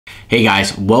Hey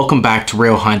guys, welcome back to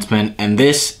Real Huntsman, and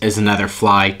this is another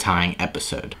fly tying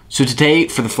episode. So today,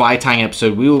 for the fly tying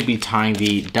episode, we will be tying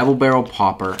the double barrel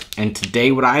popper, and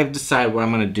today what I've decided what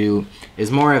I'm going to do is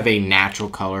more of a natural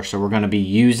color. So we're going to be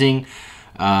using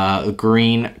a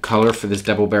green color for this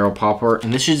double barrel popper,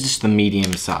 and this is just the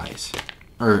medium size.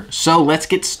 So let's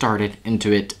get started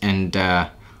into it, and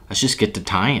let's just get to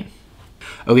tying.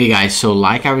 Okay guys, so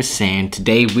like I was saying,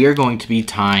 today we are going to be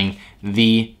tying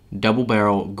the double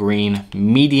barrel green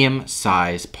medium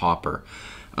size popper.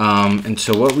 And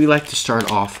so what we like to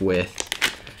start off with,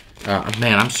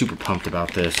 man, I'm super pumped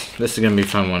about this. This is gonna be a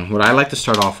fun one. What I like to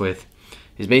start off with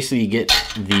is basically you get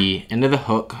the end of the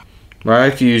hook. What I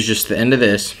like to use just the end of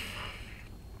this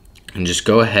and just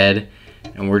go ahead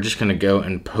and we're just gonna go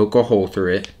and poke a hole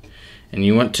through it. And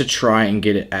you want to try and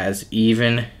get it as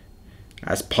even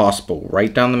as possible,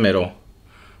 right down the middle,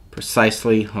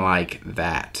 precisely like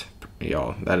that.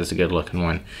 Y'all, that is a good looking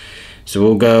one. So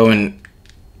we'll go and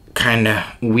kind of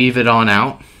weave it on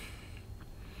out,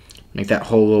 make that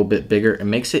hole a little bit bigger. It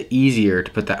makes it easier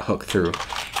to put that hook through.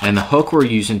 And the hook we're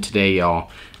using today,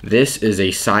 y'all, this is a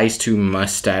size 2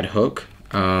 Mustad hook.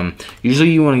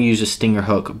 Usually you want to use a Stinger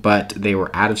hook, but they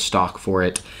were out of stock for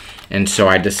it. And so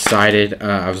I decided,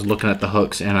 I was looking at the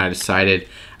hooks and I decided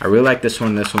I really like this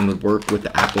one. This one would work with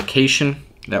the application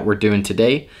that we're doing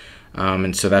today.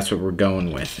 And so that's what we're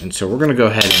going with. And so we're going to go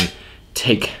ahead and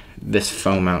take this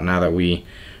foam out now that we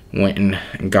went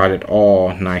and got it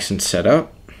all nice and set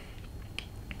up.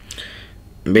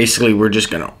 Basically, we're just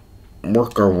going to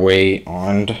work our way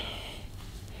on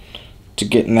to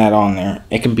getting that on there.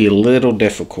 It can be a little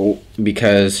difficult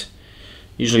because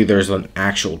usually there's an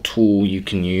actual tool you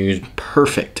can use.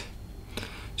 Perfect.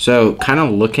 So kind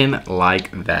of looking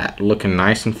like that, looking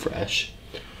nice and fresh.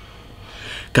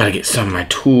 Gotta get some of my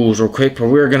tools real quick, but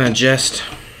we're gonna adjust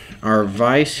our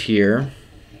vise here.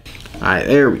 All right,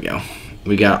 there we go.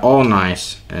 We got all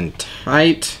nice and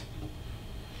tight.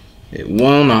 It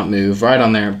will not move right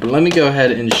on there, but let me go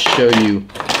ahead and show you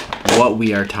what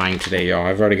we are tying today, y'all.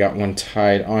 I've already got one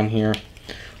tied on here.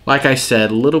 Like I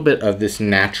said, a little bit of this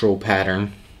natural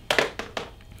pattern.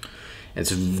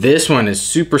 This one is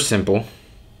super simple.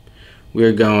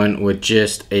 We're going with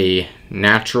just a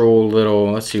natural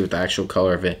little, let's see what the actual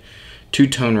color of it,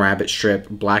 two-tone rabbit strip,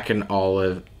 black and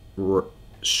olive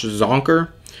zonker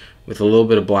with a little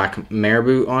bit of black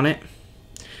marabou on it.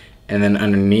 And then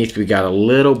underneath we got a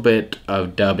little bit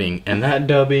of dubbing, and that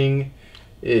dubbing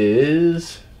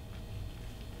is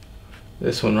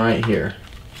this one right here.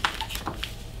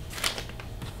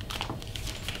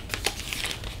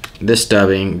 This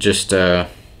dubbing, just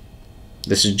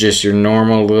this is just your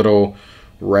normal little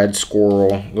red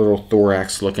squirrel, little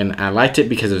thorax looking. I liked it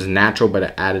because it was natural, but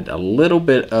it added a little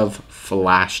bit of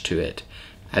flash to it,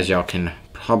 as y'all can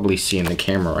probably see in the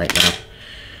camera right now.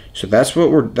 So that's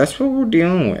what we're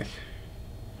dealing with.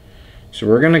 So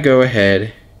we're gonna go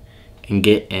ahead and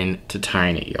get into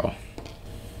tying it, y'all.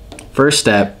 First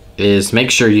step is make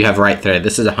sure you have right thread.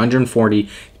 This is 140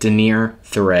 denier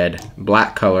thread,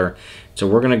 black color. So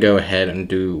we're gonna go ahead and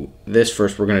do this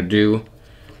first. We're gonna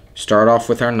start off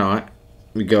with our knot.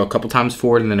 We go a couple times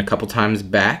forward and then a couple times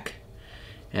back.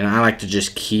 And I like to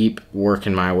just keep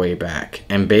working my way back.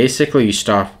 And basically you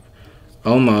stop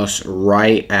almost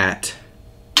right at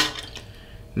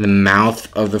the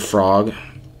mouth of the frog,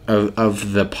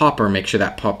 of the popper. Make sure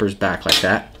that popper's back like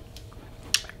that.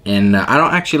 And I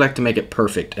don't actually like to make it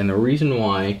perfect. And the reason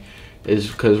why is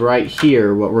because right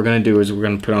here, what we're gonna do is we're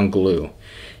gonna put on glue.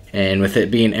 And with it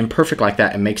being imperfect like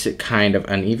that, it makes it kind of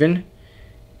uneven.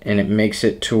 And it makes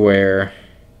it to where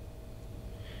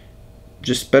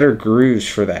just better grooves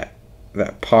for that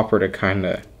popper to kind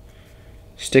of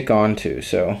stick onto.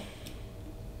 So,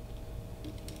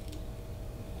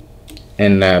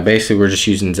 and basically we're just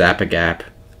using Zap-A-Gap.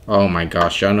 Oh my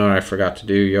gosh, y'all know what I forgot to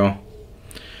do, y'all?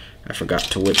 I forgot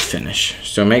to whip finish.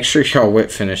 So make sure y'all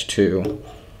whip finish too.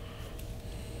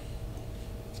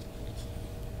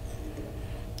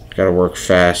 Gotta work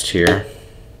fast here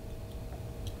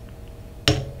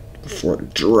before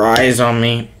it dries on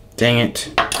me. Dang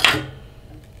it.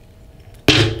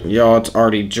 Y'all, it's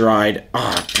already dried.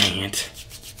 Ah, oh, dang it.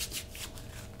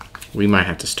 We might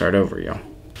have to start over, y'all.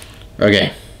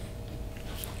 Okay.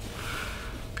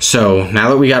 So now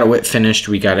that we got it whip finished,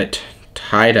 we got it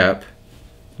tied up,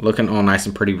 looking all nice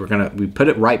and pretty. We put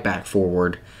it right back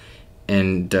forward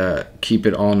and keep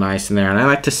it all nice in there. And I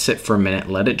like to sit for a minute,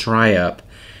 let it dry up,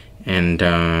 and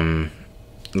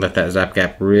let that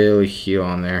Zap-A-Gap really heal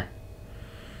on there.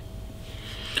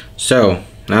 So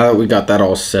now that we got that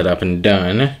all set up and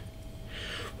done,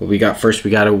 what we got first, we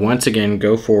got to once again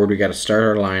go forward. We got to start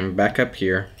our line back up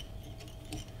here,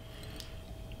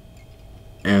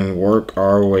 and work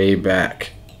our way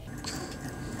back.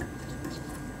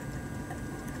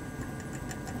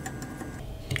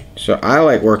 So I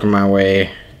like working my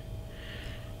way,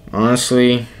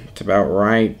 honestly, it's about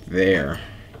right there.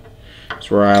 That's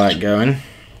where I like going.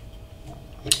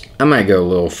 I might go a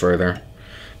little further,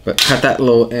 but cut that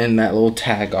little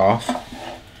tag off,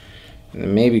 and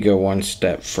then maybe go one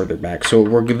step further back. So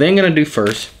what we're then gonna do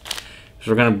first is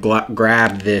we're gonna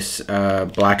grab this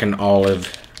black and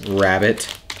olive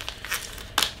rabbit,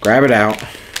 grab it out,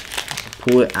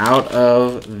 pull it out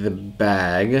of the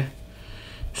bag,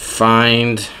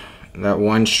 find that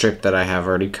one strip that I have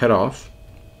already cut off,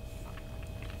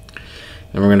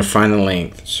 and we're going to find the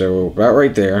length. So about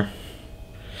right there,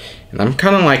 and I'm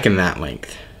kind of liking that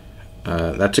length.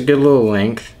 That's a good little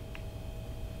length.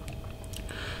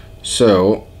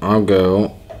 So I'll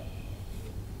go,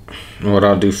 what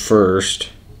I'll do first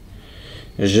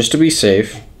is, just to be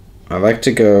safe, I like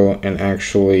to go and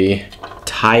actually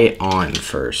tie it on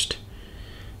first.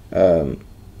 And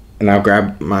I'll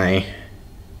grab my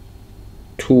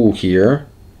tool here,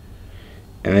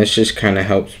 and this just kind of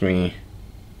helps me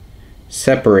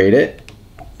separate it.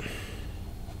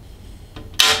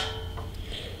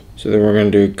 So then we're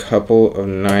going to do a couple of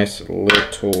nice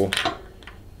little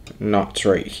knots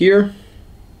right here.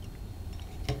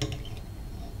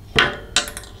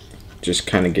 Just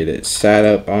kind of get it sat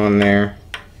up on there,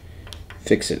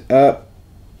 fix it up,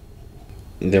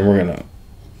 and then we're going to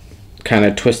kind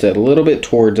of twist it a little bit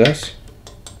towards us.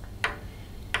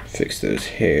 Fix those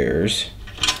hairs.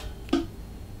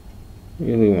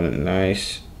 Really want it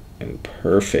nice and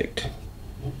perfect.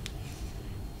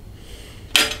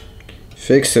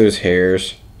 Fix those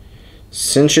hairs.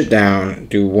 Cinch it down.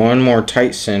 Do one more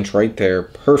tight cinch right there.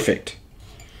 Perfect.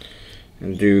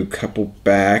 And do a couple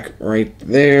back right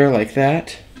there like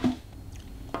that.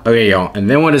 Okay, y'all. And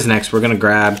then what is next? We're going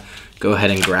to go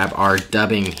ahead and grab our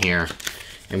dubbing here.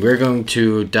 And we're going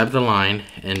to dub the line,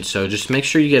 and so just make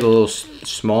sure you get a little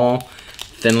small,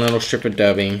 thin little strip of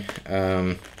dubbing.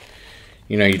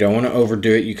 You know, you don't want to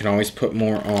overdo it. You can always put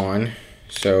more on.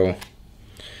 So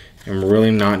I'm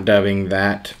really not dubbing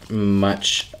that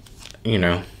much, you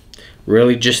know,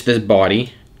 really just this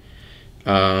body.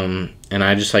 And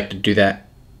I just like to do that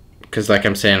because, like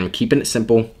I'm saying, I'm keeping it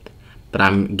simple, but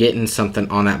I'm getting something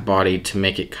on that body to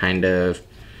make it kind of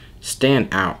stand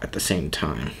out at the same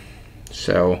time.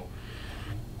 So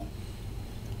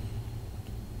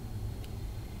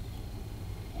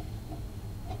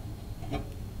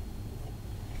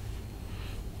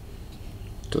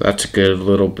that's a good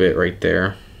little bit right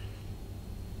there.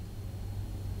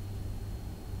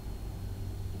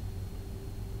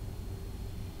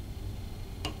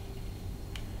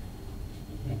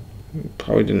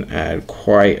 Probably didn't add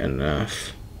quite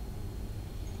enough.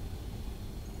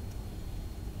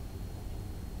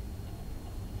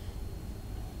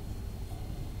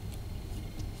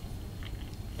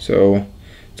 So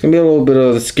it's gonna be a little bit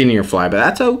of a skinnier fly, but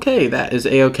that's okay. That is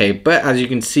a-okay. But as you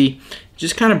can see, it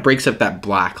just kind of breaks up that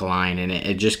black line, and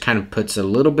it just kind of puts a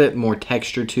little bit more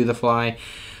texture to the fly,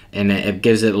 and it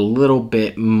gives it a little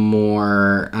bit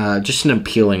more, just an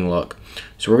appealing look.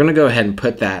 So we're gonna go ahead and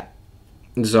put that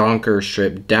zonker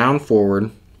strip down forward,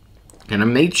 and I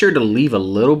made sure to leave a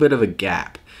little bit of a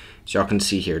gap, so y'all can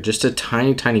see here, just a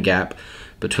tiny gap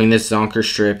between this zonker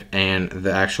strip and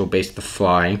the actual base of the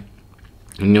fly.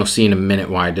 And you'll see in a minute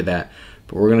why I did that.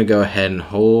 But we're going to go ahead and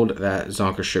hold that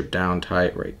zonker strip down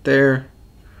tight right there.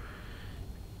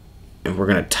 And we're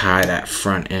going to tie that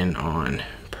front end on.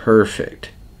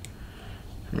 Perfect.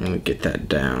 I'm going to get that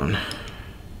down.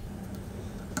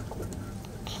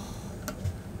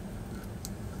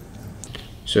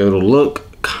 So it'll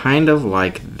look kind of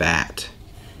like that.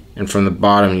 And from the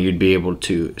bottom you'd be able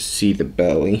to see the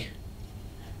belly.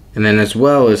 And then as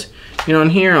well as, you know, in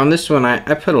here on this one, I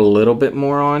put a little bit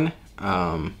more on.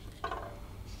 I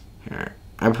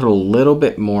put a little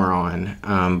bit more on,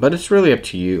 but it's really up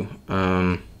to you.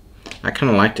 I kind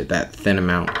of liked it that thin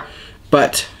amount.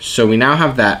 But, so we now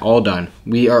have that all done.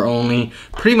 We are only,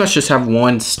 pretty much just have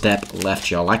one step left,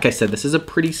 y'all. Like I said, this is a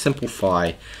pretty simple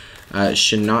fly. It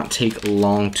should not take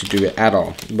long to do it at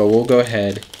all. But we'll go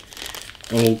ahead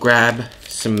and we'll grab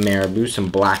some marabou, some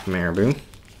black marabou.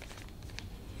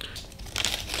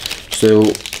 So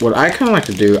what I kind of like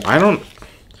to do, I don't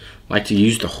like to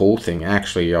use the whole thing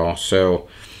actually, y'all. So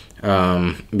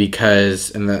because,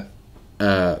 and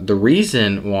the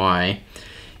reason why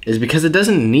is because it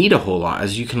doesn't need a whole lot.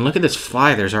 As you can look at this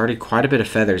fly, there's already quite a bit of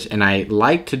feathers, and I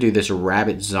like to do this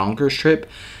rabbit zonker strip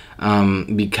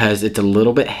because it's a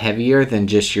little bit heavier than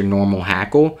just your normal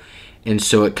hackle, and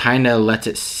so it kind of lets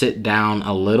it sit down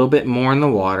a little bit more in the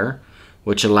water,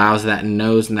 which allows that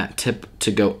nose and that tip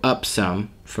to go up some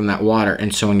from that water.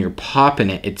 And so when you're popping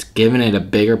it, it's giving it a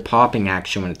bigger popping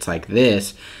action when it's like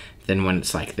this than when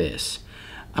it's like this.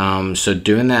 So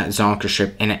doing that zonker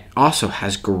strip, and it also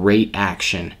has great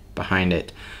action behind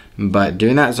it, but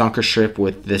doing that zonker strip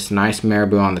with this nice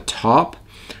marabou on the top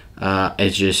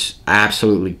is just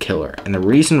absolutely killer. And the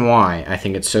reason why I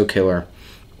think it's so killer,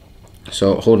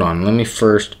 so hold on, let me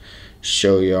first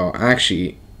show y'all.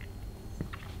 Actually,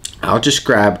 I'll just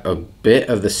grab a bit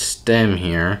of the stem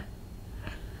here,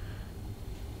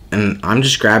 and I'm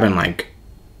just grabbing like,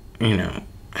 you know,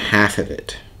 half of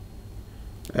it.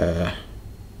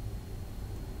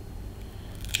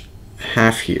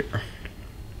 Half here.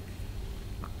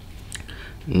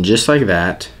 And just like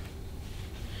that.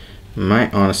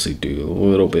 Might honestly do a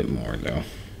little bit more though.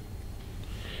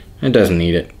 It doesn't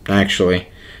need it, actually.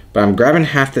 But I'm grabbing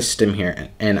half the stem here,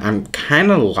 and I'm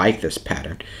kind of like this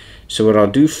pattern. So what I'll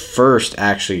do first,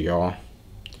 actually, y'all,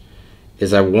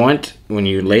 is I want, when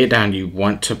you lay it down, you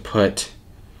want to put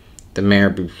the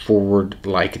marabou forward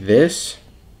like this.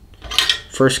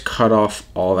 First, cut off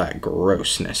all that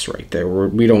grossness right there.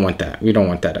 We don't want that. We don't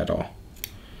want that at all.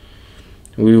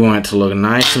 We want it to look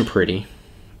nice and pretty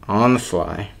on the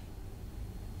fly.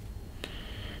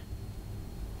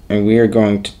 And we are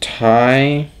going to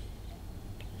tie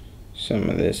some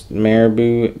of this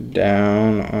marabou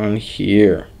down on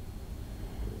here.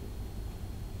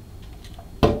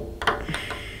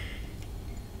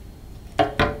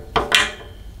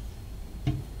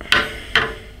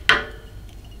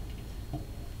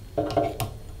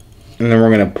 And then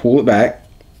we're going to pull it back,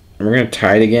 and we're going to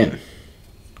tie it again.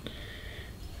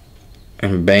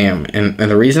 And bam. And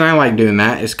the reason I like doing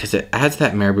that is because it adds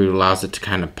that marabou, allows it to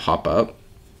kind of pop up.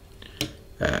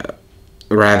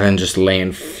 Rather than just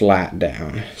laying flat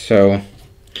down. So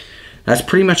that's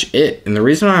pretty much it. And the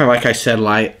reason why, like I said,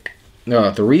 why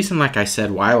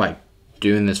I like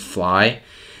doing this fly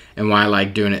and why I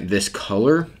like doing it this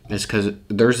color is because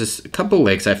there's a couple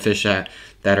lakes I fish at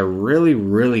that are really,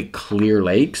 really clear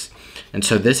lakes. And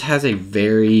so this has a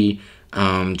very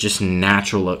just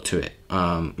natural look to it.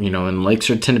 You know, and lakes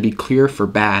tend to be clear for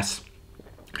bass.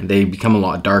 They become a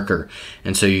lot darker,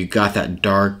 and so you got that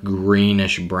dark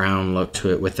greenish brown look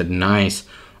to it with a nice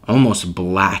almost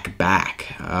black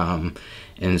back.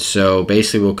 And so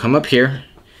basically we'll come up here,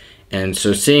 and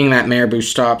so seeing that marabou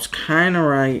stops kind of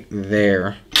right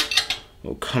there,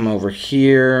 we'll come over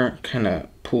here, kind of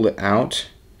pull it out,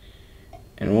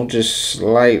 and we'll just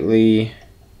slightly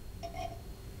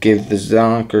give the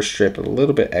zonker strip a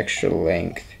little bit extra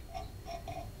length.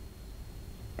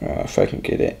 If I can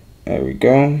get it. There we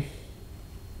go.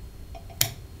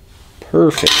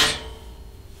 Perfect.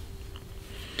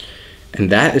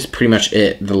 And that is pretty much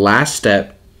it. The last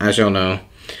step, as y'all know,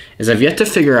 is I've yet to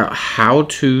figure out how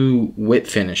to whip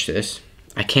finish this.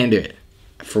 I can't do it.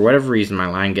 For whatever reason, my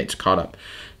line gets caught up.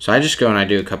 So I just go and I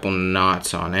do a couple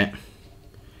knots on it.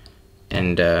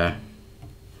 And, you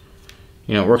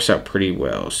know, it works out pretty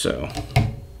well. So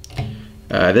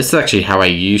this is actually how I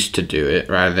used to do it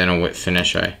rather than a whip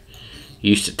finish. I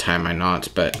used to tie my knots,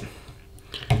 but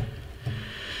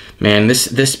man,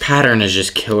 this pattern is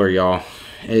just killer, y'all.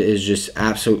 It is just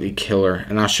absolutely killer.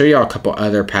 And I'll show y'all a couple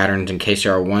other patterns in case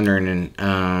y'all are wondering,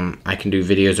 and I can do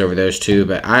videos over those too,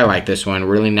 but I like this one.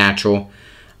 Really natural,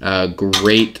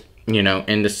 great, you know,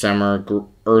 end of summer,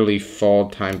 early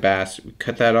fall time bass. We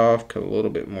cut that off, cut a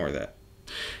little bit more of that.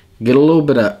 Get a little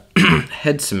bit of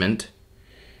head cement,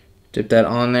 dip that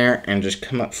on there, and just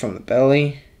come up from the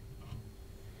belly.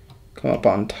 Come up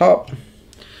on top,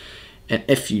 and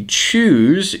if you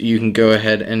choose, you can go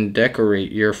ahead and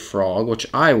decorate your frog, which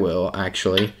I will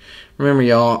actually. Remember,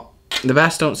 y'all, the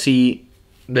bass don't see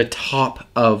the top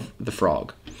of the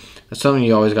frog. That's something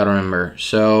you always got to remember.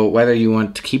 So whether you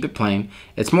want to keep it plain,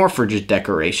 it's more for just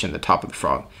decoration, the top of the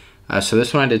frog. So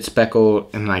this one I did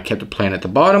speckled, and I kept it plain at the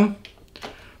bottom.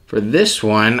 For this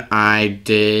one, I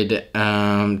did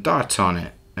dots on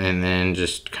it, and then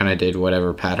just kind of did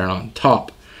whatever pattern on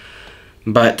top.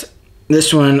 But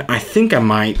this one, I think I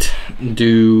might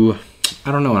do,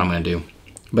 I don't know what I'm going to do.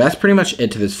 But that's pretty much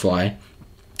it to this fly.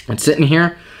 It's sitting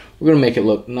here. We're going to make it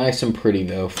look nice and pretty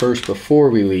though. First,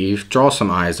 before we leave, draw some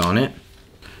eyes on it.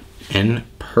 And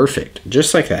perfect.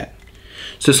 Just like that.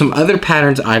 So some other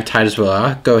patterns I've tied as well.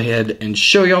 I'll go ahead and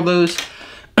show y'all those.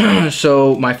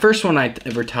 So my first one I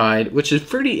ever tied, which is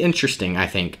pretty interesting, I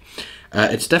think.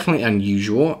 It's definitely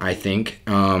unusual, I think.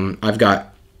 I've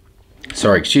got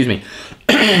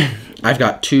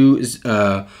two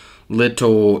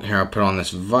little, here I'll put on this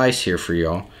vise here for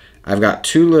y'all. I've got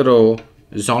two little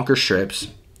zonker strips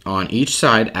on each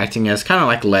side acting as kind of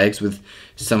like legs with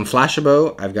some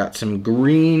Flashabou. I've got some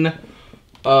green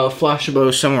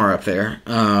Flashabou somewhere up there.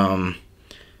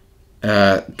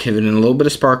 Giving it a little bit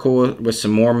of sparkle with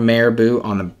some more Marabou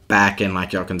on the back end,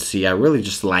 like y'all can see. I really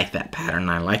just like that pattern.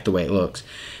 I like the way it looks.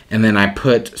 And then I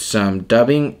put some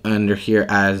dubbing under here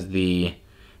as the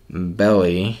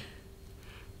belly.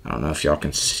 I don't know if y'all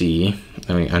can see.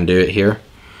 Let me undo it here.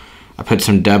 I put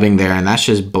some dubbing there, and that's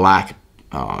just black.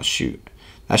 Oh, shoot.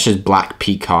 That's just black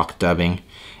peacock dubbing.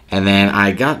 And then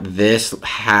I got this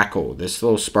hackle, this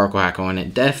little sparkle hackle, and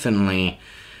it definitely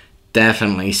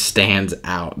stands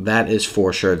out. That is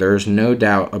for sure. There's no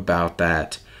doubt about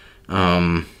that.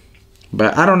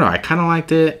 But I don't know. I kind of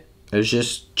liked it. It was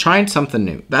just trying something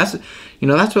new. That's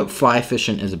what fly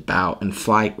fishing is about, and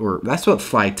that's what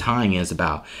fly tying is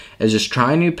about. Is just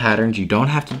trying new patterns. You don't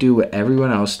have to do what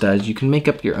everyone else does. You can make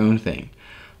up your own thing.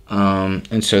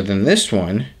 And so then this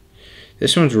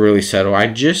one's really subtle. I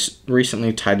just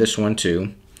recently tied this one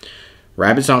too.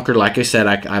 Rabbit zonker, like I said,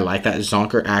 I like that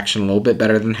zonker action a little bit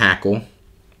better than hackle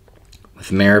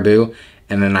with Marabou.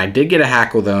 And then I did get a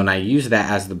hackle though, and I used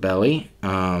that as the belly.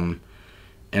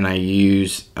 And I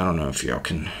don't know if y'all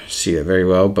can see it very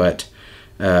well, but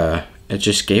it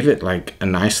just gave it like a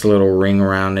nice little ring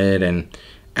around it and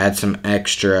add some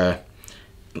extra.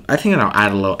 I think I'll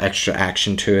add a little extra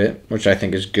action to it, which I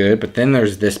think is good. But then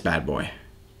there's this bad boy.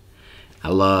 I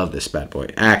love this bad boy.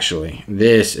 Actually,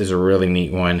 this is a really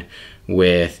neat one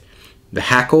with the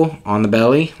hackle on the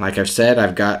belly. Like I've said,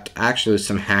 I've got actually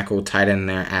some hackle tied in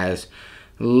there as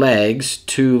legs,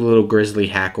 2 little grizzly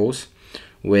hackles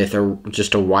with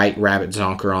just a white rabbit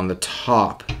zonker on the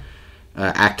top,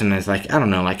 acting as like, I don't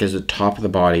know, like as the top of the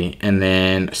body, and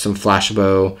then some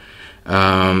Flashabou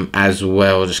as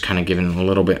well, just kind of giving a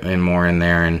little bit more in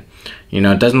there. And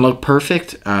it doesn't look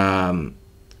perfect,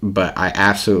 but I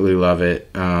absolutely love it.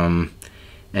 And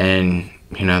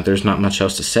there's not much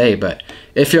else to say, but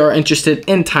if you are interested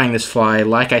in tying this fly,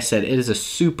 like I said, it is a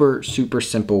super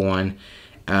simple one.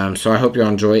 So I hope y'all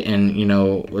enjoy it, and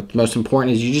what's most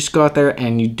important is you just go out there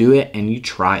and you do it and you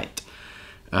try it.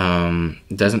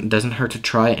 It doesn't hurt to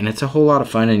try it, and it's a whole lot of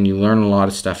fun, and you learn a lot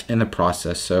of stuff in the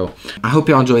process. So I hope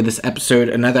y'all enjoyed this episode,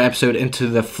 another episode into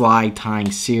the fly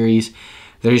tying series.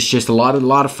 There's just a lot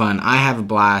of fun. I have a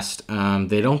blast.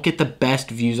 They don't get the best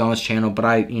views on this channel, but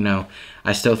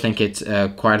I still think it's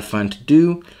quite fun to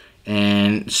do,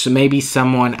 and so maybe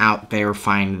someone out there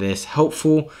find this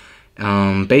helpful.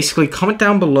 Basically, comment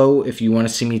down below if you want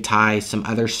to see me tie some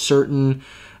other certain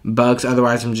bugs.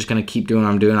 Otherwise, I'm just going to keep doing what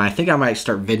I'm doing. I think I might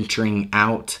start venturing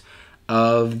out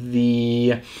of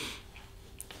the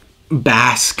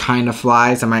bass kind of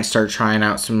flies. I might start trying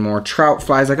out some more trout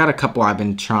flies. I got a couple I've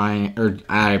been tying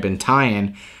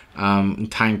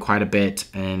quite a bit,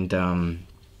 and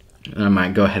I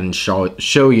might go ahead and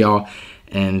show y'all,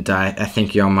 and I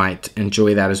think y'all might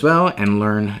enjoy that as well and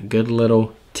learn good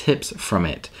little tips from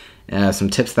it. Some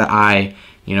tips that I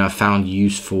found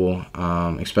useful,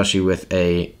 especially with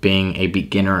being a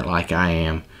beginner like I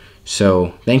am.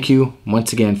 So thank you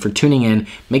once again for tuning in.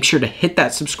 Make sure to hit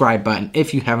that subscribe button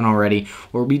if you haven't already,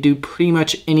 where we do pretty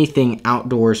much anything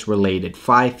outdoors related.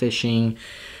 Fly fishing,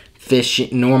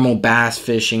 normal bass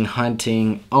fishing,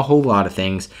 hunting, a whole lot of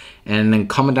things. And then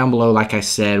comment down below, like I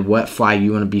said, what fly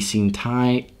you want to be seen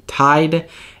tied.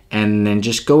 And then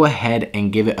just go ahead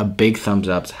and give it a big thumbs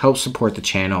up to help support the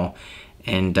channel.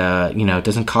 And, it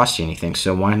doesn't cost you anything,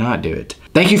 so why not do it?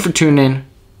 Thank you for tuning in.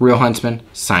 Real Huntsman,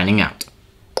 signing out.